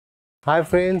Hi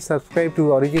friends, subscribe to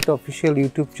Orijit official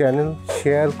YouTube channel,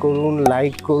 share করুন,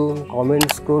 like করুন,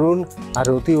 comments করুন আর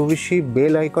অতি অবশ্যই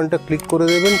বেল আইকনটা ক্লিক করে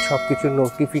দেবেন সবকিছুর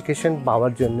নোটিফিকেশন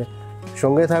পাওয়ার জন্য।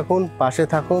 সঙ্গে থাকুন, পাশে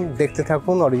থাকুন, দেখতে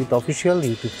থাকুন অরিজিৎ অফিসিয়াল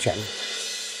ইউটিউব চ্যানেল।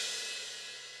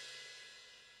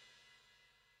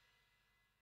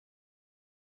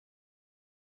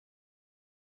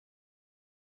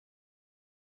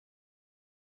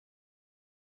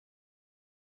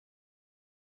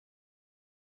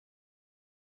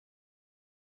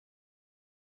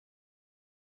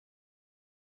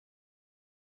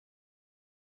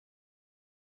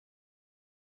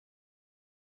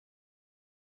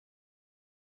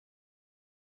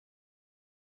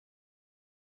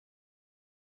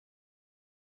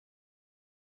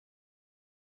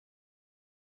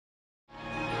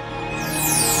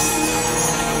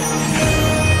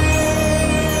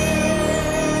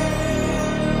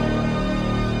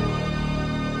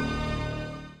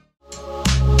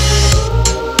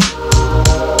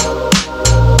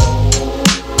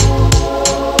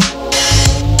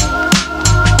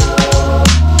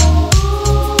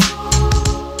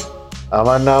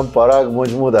 আমার নাম Parag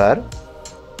Majmudar.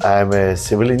 I am a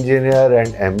civil engineer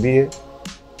and MBA,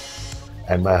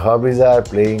 and my hobbies are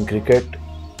playing cricket,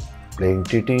 playing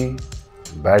TT,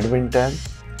 badminton,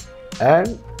 and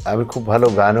আমি খুব ভালো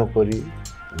গানও করি,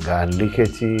 গান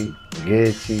লিখেছি,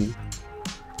 গেয়েছি,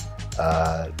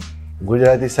 আর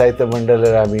গুজরাটি সাহিত্য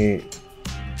মণ্ডলের আমি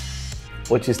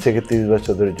 25 থেকে 30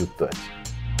 বছর ধরে যুক্ত আছি।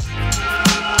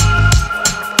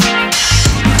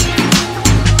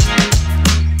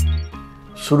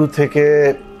 শুরু থেকে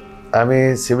আমি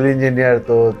সিভিল ইঞ্জিনিয়ার,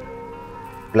 তো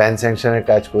প্ল্যান স্যাংশনের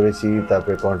কাজ করেছি,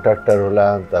 তারপরে কন্ট্রাক্টর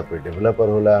হলাম, তারপরে ডেভেলপার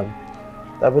হলাম।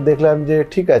 তারপর দেখলাম যে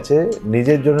ঠিক আছে,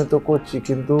 নিজের জন্য তো করছি,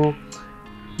 কিন্তু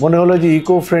মনে হলো যে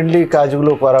ইকো ফ্রেন্ডলি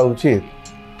কাজগুলো করা উচিত।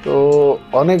 তো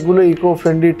অনেকগুলো ইকো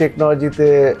ফ্রেন্ডলি টেকনোলজিতে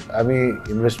আমি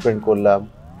ইনভেস্টমেন্ট করলাম,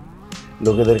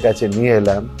 লোকেদের কাছে নিয়ে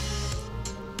এলাম।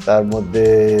 তার মধ্যে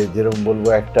যেরকম বলবো,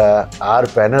 একটা আর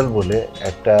প্যানেল বলে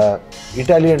একটা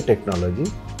ইটালিয়ান টেকনোলজি,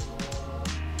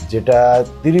 যেটা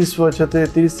 30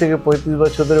 থেকে 35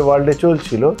 বছর ধরে ওয়ার্ল্ডে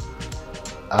চলছিল,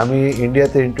 আমি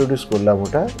ইন্ডিয়াতে ইন্ট্রোডিউস করলাম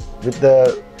ওটা with the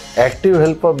active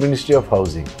help of ministry of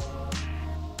housing.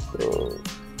 তো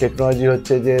টেকনোলজি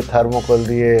হচ্ছে যে থার্মোকল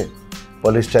দিয়ে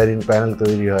পলিস্টাইরিন প্যানেল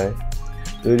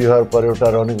তৈরি হওয়ার পরে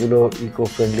ওটার অনেকগুলো ইকো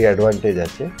ফ্রেন্ডলি অ্যাডভান্টেজ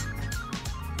আছে।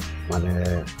 মানে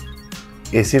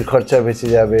এসির খরচা বেঁচে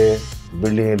যাবে,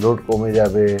 বিল্ডিংয়ে লোড কমে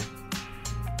যাবে,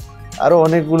 আরও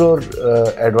অনেকগুলোর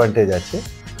অ্যাডভান্টেজ আছে।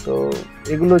 তো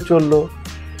এগুলো চললো।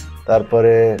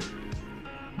 তারপরে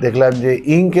দেখলাম যে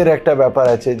ইঙ্কের একটা ব্যাপার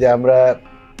আছে, যে আমরা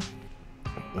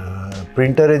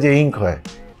প্রিন্টারে যে ইঙ্ক হয়,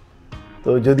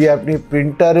 তো যদি আপনি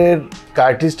প্রিন্টারের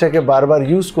কার্ট্রিজটাকে বারবার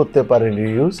ইউজ করতে পারেন,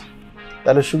 রিইউজ,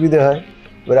 তাহলে সুবিধে হয়।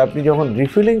 এবার আপনি যখন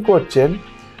রিফিলিং করছেন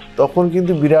তখন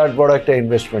কিন্তু বিরাট বড় একটা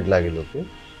ইনভেস্টমেন্ট লাগে লোকে।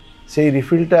 সেই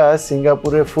রিফিলটা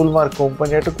সিঙ্গাপুরে ফুলমার্ক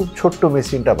কোম্পানি একটা খুব ছোট্ট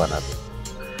মেশিনটা বানাবে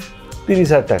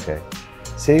 30,000 টাকায়।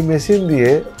 সেই মেশিন দিয়ে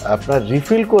আপনার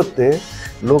রিফিল করতে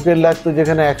লোকের লাগতো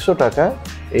যেখানে 100 টাকা,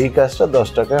 এই কাজটা 10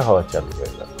 টাকায় হওয়া চালু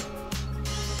হয়ে গেল।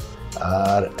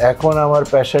 আর এখন আমার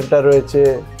প্যাশনটা রয়েছে,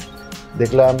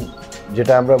 দেখলাম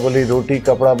যেটা আমরা বলি রুটি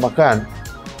কাপড়া মাকান।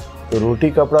 তো রুটি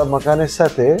কাপড়া মাকানের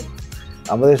সাথে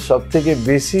আমাদের সবথেকে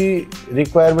বেশি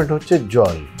রিকোয়ারমেন্ট হচ্ছে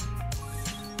জল।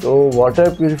 তো ওয়াটার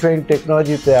পিউরিফাইং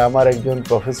টেকনোলজিতে আমার একজন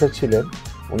প্রফেসর ছিলেন,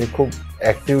 উনি খুব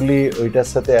অ্যাক্টিভলি ওইটার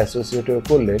সাথে অ্যাসোসিয়েট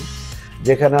করলেন,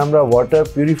 যেখানে আমরা ওয়াটার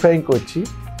পিউরিফাইং করছি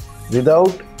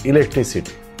উইদাউট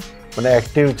ইলেকট্রিসিটি, মানে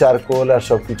অ্যাক্টিভ চারকোল আর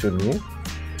সব কিছু নিয়ে।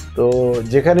 তো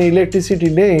যেখানে ইলেকট্রিসিটি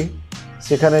নেই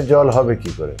সেখানে জল হবে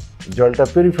কি করে, জলটা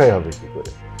পিউরিফাই হবে কি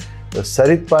করে? তো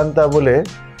সরিত পান্তা বলে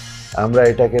আমরা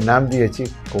এটাকে নাম দিয়েছি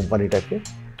কোম্পানিটাকে।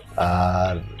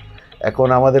 আর এখন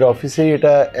আমাদের অফিসেই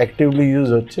এটা অ্যাক্টিভলি ইউজ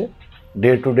হচ্ছে,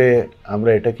 ডে টু ডে আমরা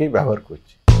এটাকেই ব্যবহার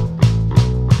করছি।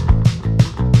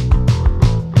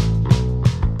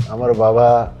 আমার বাবা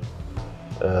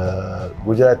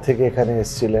গুজরাট থেকে এখানে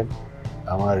এসেছিলেন,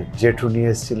 আমার জেঠু নিয়ে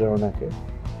এসেছিলেন ওনাকে।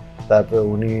 তারপরে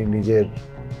উনি নিজের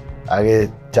আগে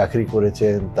চাকরি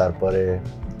করেছেন, তারপরে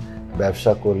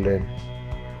ব্যবসা করলেন,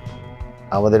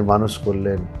 আমাদের মানুষ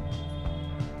করলেন।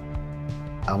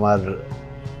 আমার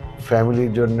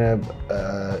ফ্যামিলির জন্য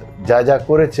যা যা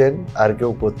করেছেন আর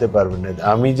কেউ করতে পারবে না।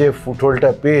 আমি যে ফুটহোলটা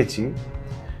পেয়েছি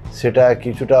সেটা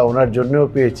কিছুটা ওনার জন্যও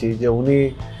পেয়েছি, যে উনি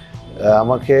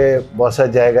আমাকে বসার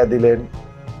জায়গা দিলেন,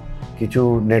 কিছু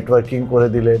নেটওয়ার্কিং করে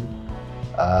দিলেন,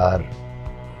 আর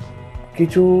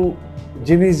কিছু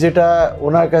জিনিস যেটা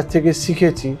ওনার কাছ থেকে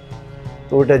শিখেছি,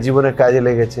 তো ওটা জীবনে কাজে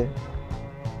লেগেছে।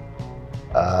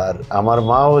 আর আমার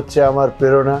মা হচ্ছে আমার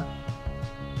প্রেরণা।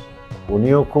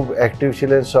 উনিও খুব অ্যাক্টিভ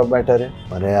ছিলেন সব ম্যাটারে।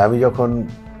 মানে আমি যখন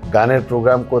গানের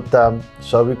প্রোগ্রাম করতাম,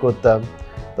 সবই করতাম,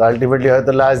 তো আলটিমেটলি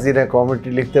হয়তো লাস্ট দিনে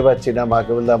কমেন্ট্রি লিখতে পারছি না,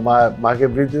 মাকে বলতাম, মাকে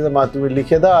ব্রিফ দিতাম, মা তুমি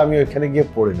লিখে দাও, আমি ওইখানে গিয়ে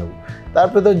পড়ে নেব।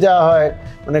 তারপরে তো যা হয়,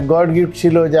 মানে গড গিফট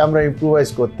ছিল যে আমরা ইম্প্রোভাইজ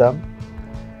করতাম।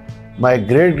 মাই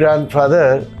great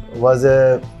grandfather was a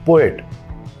poet,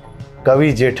 কবি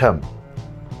জেঠম।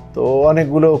 তো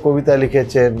অনেকগুলো কবিতা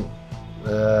লিখেছেন,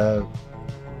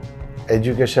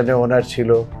 এডুকেশনে ওনার ছিল,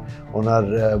 ওনার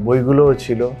বইগুলোও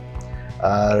ছিল।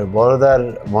 আর বরোদার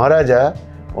মহারাজা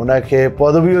ওনাকে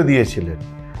পদবিও দিয়েছিলেন,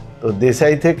 তো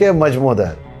দেশাই থেকে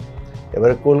মজমুদার।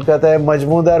 এবারে কলকাতায়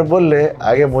মজমুদার বললে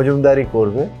আগে মজুমদারি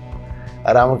করবে,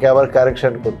 আর আমাকে আবার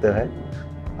কারেকশন করতে হয়।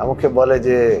 আমাকে বলে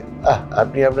যে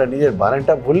আপনি আপনার নিজের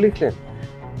বানানটা ভুল লিখলেন।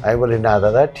 আমি বলি না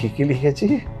দাদা, ঠিকই লিখেছি,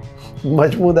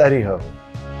 মজমুদারই হবে।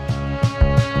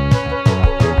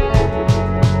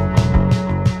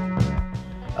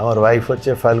 আমার ওয়াইফ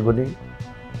হচ্ছে Falguni.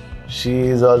 She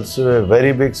is also a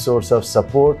very big source of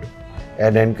support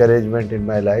and encouragement in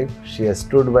my life. She has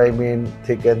stood by me in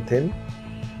thick and thin.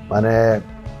 মানে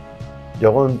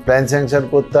যখন প্ল্যান স্যাংশন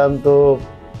করতাম তো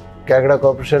ক্যাকড়া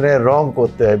কর্পোরেশনে রং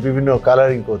করতে হয়, বিভিন্ন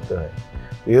কালারিং করতে হয়।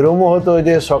 এরকমও হতো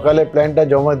যে সকালে প্ল্যানটা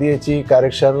জমা দিয়েছি,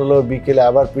 কারেকশান হলো, বিকেলে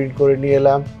আবার প্রিন্ট করে নিয়ে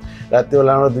এলাম,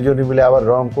 রাত্রিবেলা আমরা দুজনে মিলে আবার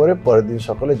রং করে পরের দিন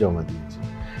সকালে জমা দিয়েছি।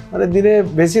 মানে দিনে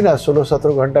বেশি না,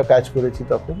 16-17 ঘন্টা কাজ করেছি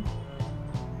তখন।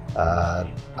 আর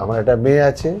আমার একটা মেয়ে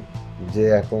আছে যে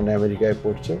এখন আমেরিকায়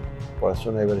পড়ছে,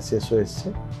 পড়াশোনা এবারে শেষ হয়ে এসছে।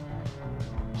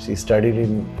 She studied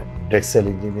in textile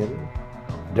engineering,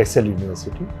 textile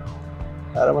university.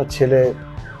 আর আমার ছেলে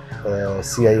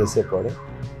CIS-এ পড়ে।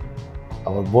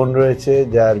 আমার বোন রয়েছে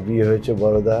যার বিয়ে হয়েছে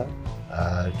বড়দা,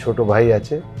 আর ছোট ভাই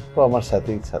আছে, ও আমার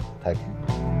সাথেই থাকে।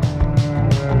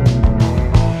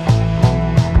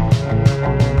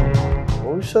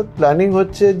 ভবিষ্যৎ প্ল্যানিং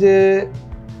হচ্ছে যে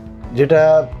যেটা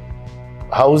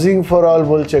হাউজিং ফর অল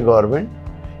বলছে গভর্নমেন্ট।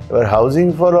 এবার হাউজিং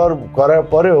ফর অল করার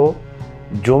পরেও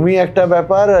জমি একটা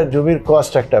ব্যাপার আর জমির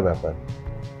কস্ট একটা ব্যাপার।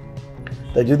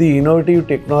 তাই যদি ইনোভেটিভ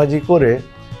টেকনোলজি করে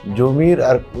জমির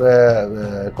আর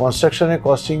কনস্ট্রাকশনের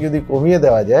কস্টিং যদি কমিয়ে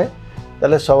দেওয়া যায়,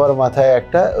 তাহলে সবার মাথায়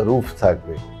একটা রুফ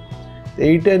থাকবে।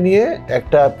 এইটা নিয়ে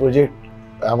একটা প্রজেক্ট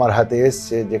আমার হাতে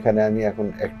এসছে, যেখানে আমি এখন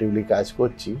অ্যাক্টিভলি কাজ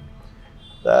করছি।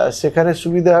 তা সেখানে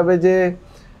সুবিধা হবে যে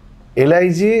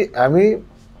LIG আমি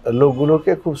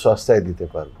লোকগুলোকে খুব সস্তায় দিতে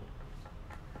পারবো।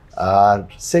 আর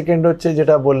সেকেন্ড হচ্ছে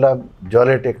যেটা বললাম,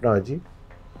 জলের টেকনোলজি।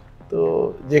 তো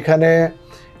যেখানে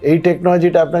এই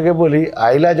টেকনোলজিটা আপনাকে বলি,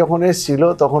 আইলা যখন এসেছিল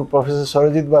তখন প্রফেসর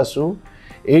সরজিৎ বাসু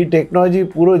এই টেকনোলজি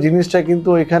পুরো জিনিসটা কিন্তু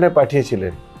ওইখানে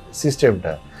পাঠিয়েছিলেন,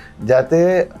 সিস্টেমটা, যাতে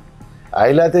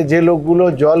আইলাতে যে লোকগুলো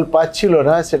জল পাচ্ছিল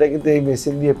না সেটা কিন্তু এই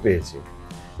মেশিন দিয়ে পেয়েছে।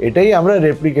 এটাই আমরা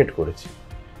রেপ্লিকেট করেছি,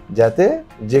 যাতে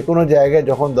যে কোনো জায়গায়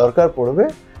যখন দরকার পড়বে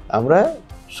আমরা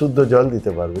শুদ্ধ জল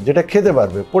দিতে পারবো, যেটা খেতে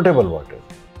পারবে, পোর্টেবল ওয়াটার।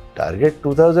 টার্গেট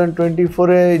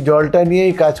 2024-এ জলটা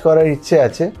নিয়েই কাজ করার ইচ্ছে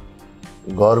আছে।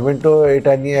 গভর্নমেন্টও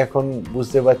এটা নিয়ে এখন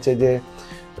বুঝতে পারছে যে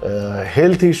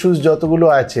হেলথ ইস্যুস যতগুলো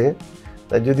আছে,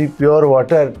 তা যদি পিওর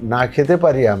ওয়াটার না খেতে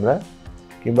পারি আমরা,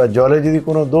 কিংবা জলে যদি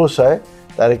কোনো দোষ হয়,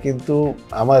 তাহলে কিন্তু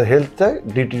আমার হেলথটা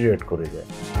ডিটেরিয়েট করে যায়।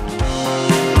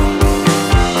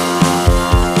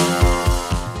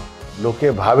 লোকে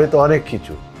ভাবে তো অনেক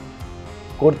কিছু,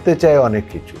 করতে চায় অনেক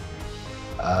কিছু,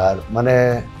 আর মানে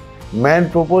ম্যান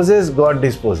প্রপোজেস, গড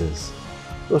ডিসপোজেস।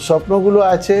 তো স্বপ্নগুলো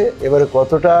আছে, এবারে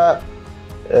কতটা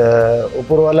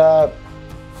উপরওয়ালা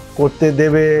করতে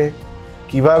দেবে,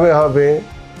 কিভাবে হবে,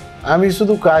 আমি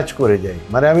শুধু কাজ করে যাই।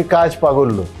 মানে আমি কাজ পাগল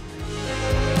লোক।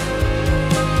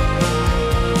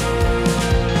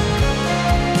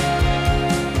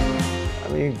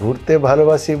 আমি ঘুরতে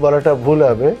ভালোবাসি বলাটা ভুল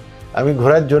হবে, আমি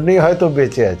ঘোরার জন্যই হয়তো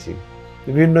বেঁচে আছি।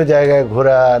 বিভিন্ন জায়গায়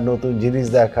ঘোরা, নতুন জিনিস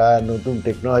দেখা, নতুন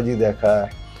টেকনোলজি দেখা।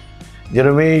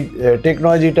 যেরকম এই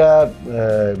টেকনোলজিটা,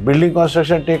 বিল্ডিং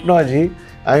কনস্ট্রাকশন টেকনোলজি,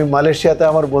 আমি মালয়েশিয়াতে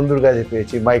আমার বন্ধুর কাছে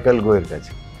পেয়েছি, মাইকেল গোয়ের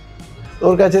কাছে।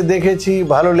 ওর কাছে দেখেছি,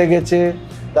 ভালো লেগেছে।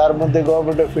 তার মধ্যে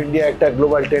গভর্নমেন্ট অফ ইন্ডিয়া একটা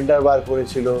গ্লোবাল টেন্ডার বার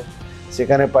করেছিল,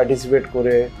 সেখানে পার্টিসিপেট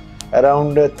করে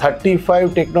around 35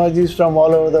 technologies from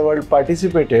all over the world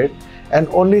participated, and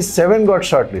only 7 got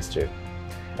shortlisted.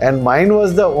 And mine was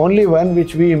the only one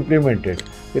which we implemented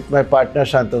with my partner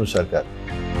Shantanu Sarkar.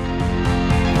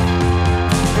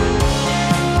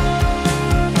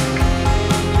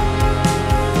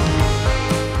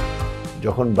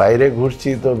 যখন বাইরে ঘুরছি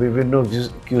তো বিভিন্ন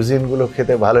কিউজিনগুলো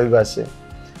খেতে ভালোই বাসে।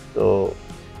 তো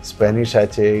স্প্যানিশ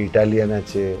আছে, ইটালিয়ান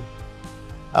আছে।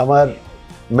 আমার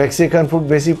মেক্সিকান ফুড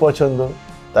বেশি পছন্দ,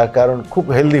 তার কারণ খুব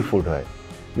হেলদি ফুড হয়।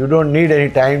 You don't need any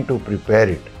time to prepare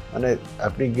ইট। মানে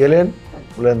আপনি গেলেন,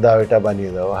 বললেন দাও এটা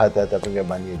বানিয়ে দাও, হাতে হাতে আপনাকে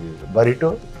বানিয়ে দিয়ে, বাড়িটো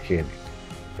খেয়ে নিন,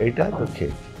 এইটা তো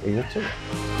খেয়ে এই হচ্ছে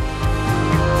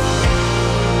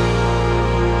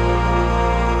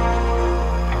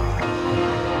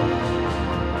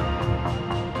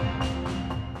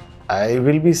I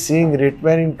will be seeing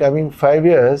ritman in coming 5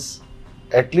 years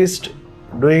at least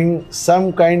doing some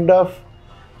kind of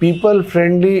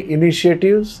people-friendly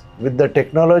initiatives with the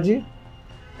technology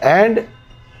and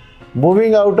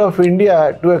moving out of India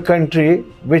to a country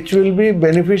which will be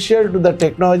beneficial to the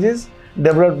technologies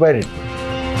developed by ritman.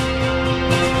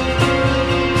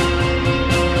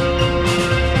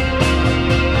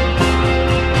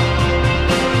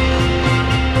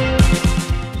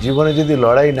 জীবনে যদি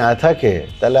লড়াই না থাকে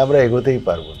তাহলে আমরা এগোতেই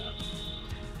পারবো না।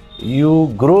 You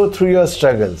grow through your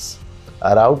struggles,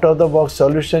 R out of the box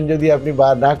solution যদি আপনি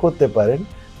বার না করতে পারেন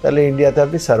তাহলে ইন্ডিয়াতে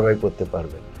আপনি সার্ভাইভ করতে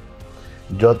পারবেন।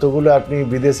 যতগুলো আপনি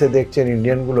বিদেশে দেখছেন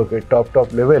ইন্ডিয়ানগুলোকে টপ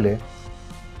লেভেলে,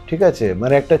 ঠিক আছে,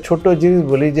 মানে একটা ছোট্ট জিনিস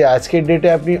বলি যে আজকের ডেটে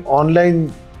আপনি অনলাইন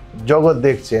জগৎ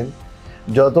দেখছেন,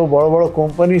 যত বড় বড়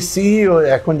কোম্পানির সিইও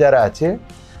এখন যারা আছে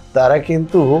তারা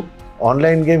কিন্তু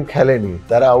অনলাইন গেম খেলেনি,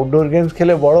 তারা আউটডোর গেমস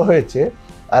খেলে বড় হয়েছে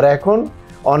আর এখন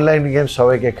অনলাইন গেম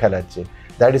সবাইকে খেলাচ্ছে।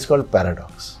 That is called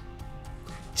paradox.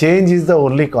 Change is the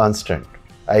only constant,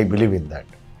 I believe in that.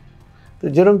 তো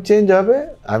যেরকম চেঞ্জ হবে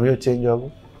আমিও চেঞ্জ হব।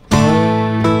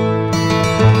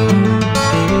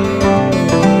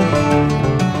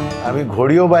 আমি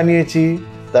ঘড়িও বানিয়েছি,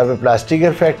 তারপরে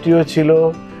প্লাস্টিকের ফ্যাক্টরিও ছিল,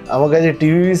 আমার কাছে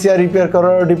টিভিভিসিআর রিপেয়ার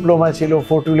করারও ডিপ্লোমা ছিল,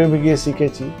 ফোর্টুলেমে গিয়ে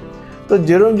শিখেছি। তো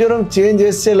যেরম চেঞ্জ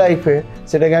এসছে লাইফে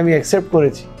সেটাকে আমি অ্যাকসেপ্ট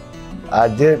করেছি, আর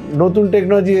যে নতুন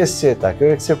টেকনোলজি এসছে তাকেও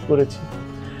অ্যাকসেপ্ট করেছি।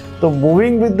 তো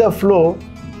moving with the flow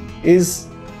is,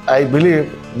 I believe,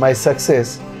 my success,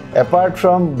 apart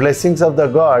from blessings of the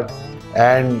god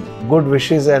and good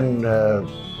wishes and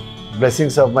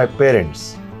blessings of my parents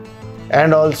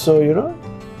and also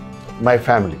my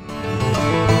family.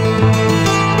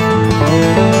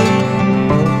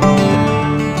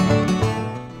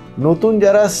 নতুন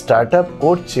যারা স্টার্ট আপ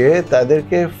করছে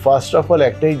তাদেরকে first of all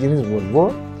একটাই জিনিস বলবো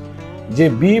যে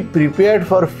be prepared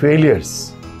for failures.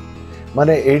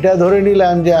 মানে এইটা ধরে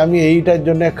নিলাম যে আমি এইটার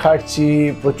জন্য খাটছি,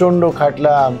 প্রচণ্ড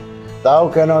খাটলাম, তাও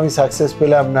কেন আমি সাকসেস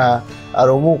পেলাম না, আর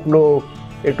অমুক লোক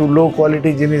একটু লো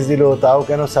কোয়ালিটি জিনিস দিল তাও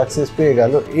কেন সাকসেস পেয়ে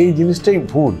গেল, এই জিনিসটাই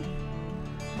ভুল।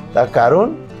 তার কারণ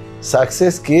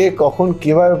সাকসেস কে কখন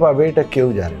কীভাবে পাবে এটা কেউ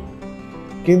জানে না,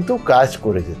 কিন্তু কাজ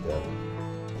করে যেতে হবে।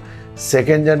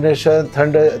 সেকেন্ড জেনারেশন,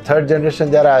 থার্ড জেনারেশন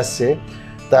যারা আসছে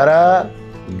তারা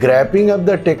গ্র্যাপিং up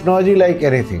the technology like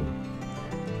anything.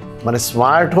 মানে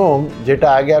স্মার্ট হোম, যেটা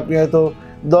আগে আপনি হয়তো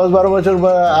 10-12 বছর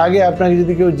আগে আপনাকে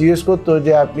যদি কেউ জিজ্ঞেস করতো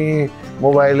যে আপনি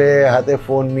মোবাইলে হাতে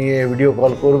ফোন নিয়ে ভিডিও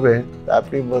কল করবেন, তা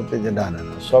আপনি বলতেন যে না না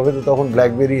না, সবে তো তখন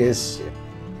ব্ল্যাকবেরি এসছে,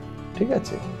 ঠিক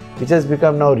আছে, which has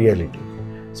become now reality.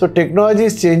 So technology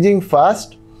is changing fast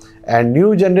and new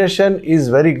generation is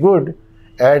very good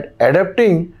at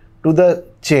adapting to the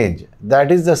change. That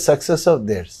is the success of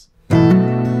theirs.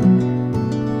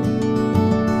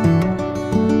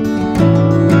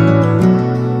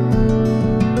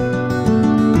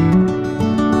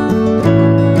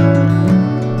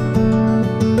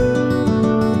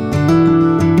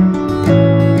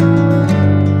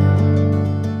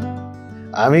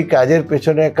 আমি কাজের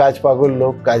পেছনে, কাজ পাগল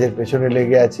লোক, কাজের পেছনে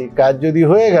লেগে আছি। কাজ যদি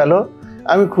হয়ে গেল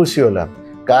আমি খুশি হলাম,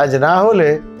 কাজ না হলে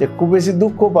যে খুব বেশি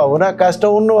দুঃখ পাবো না, কাজটা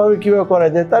অন্যভাবে কীভাবে করা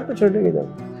যায় তার পেছনে লেগে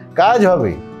যাবো। কাজ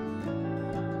হবে,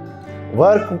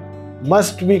 work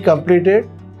must be completed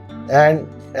and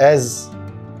as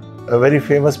a very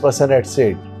famous person had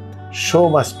said, show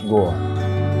must go on.